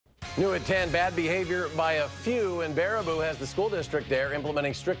New at 10, bad behavior by a few, and Baraboo has the school district there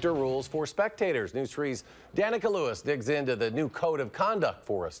implementing stricter rules for spectators. News 3's Danica Lewis digs into the new code of conduct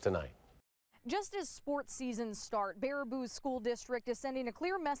for us tonight. Just as sports seasons start, Baraboo's school district is sending a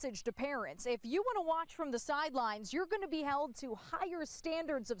clear message to parents. If you want to watch from the sidelines, you're going to be held to higher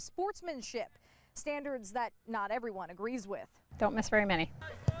standards of sportsmanship, standards that not everyone agrees with. Don't miss very many.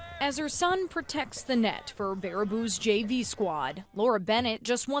 As her son protects the net for Baraboo's JV squad, Laura Bennett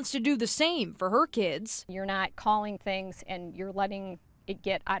just wants to do the same for her kids. You're not calling things and you're letting it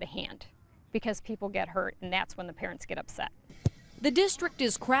get out of hand because people get hurt, and that's when the parents get upset. The district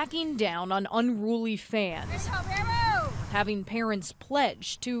is cracking down on unruly fans, having parents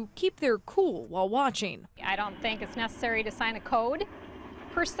pledge to keep their cool while watching. I don't think it's necessary to sign a code,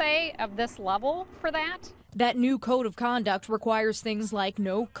 per se, of this level for that. That new code of conduct requires things like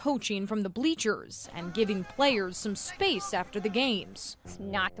no coaching from the bleachers and giving players some space after the games. It's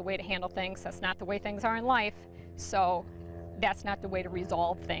not the way to handle things. That's not the way things are in life. So that's not the way to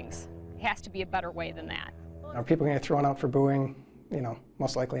resolve things. It has to be a better way than that. Are people going to get thrown out for booing?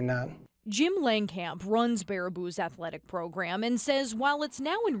 Most likely not. Jim Langkamp runs Baraboo's athletic program and says while it's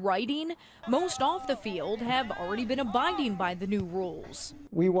now in writing, most off the field have already been abiding by the new rules.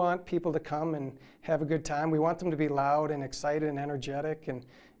 We want people to come and have a good time. We want them to be loud and excited and energetic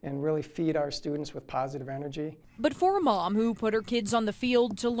and really feed our students with positive energy. But for a mom who put her kids on the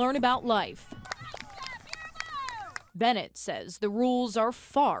field to learn about life, Bennett says the rules are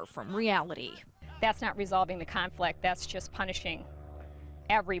far from reality. That's not resolving the conflict. That's just punishing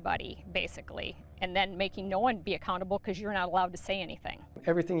everybody, basically, and then making no one be accountable because you're not allowed to say anything.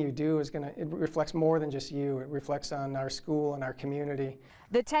 Everything you do it reflects more than just you. It reflects on our school and our community.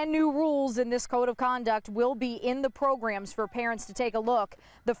 The 10 new rules in this code of conduct will be in the programs for parents to take a look.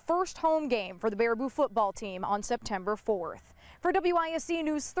 The first home game for the Baraboo football team on September 4th. For WISC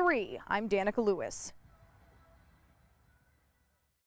News 3, I'm Danica Lewis.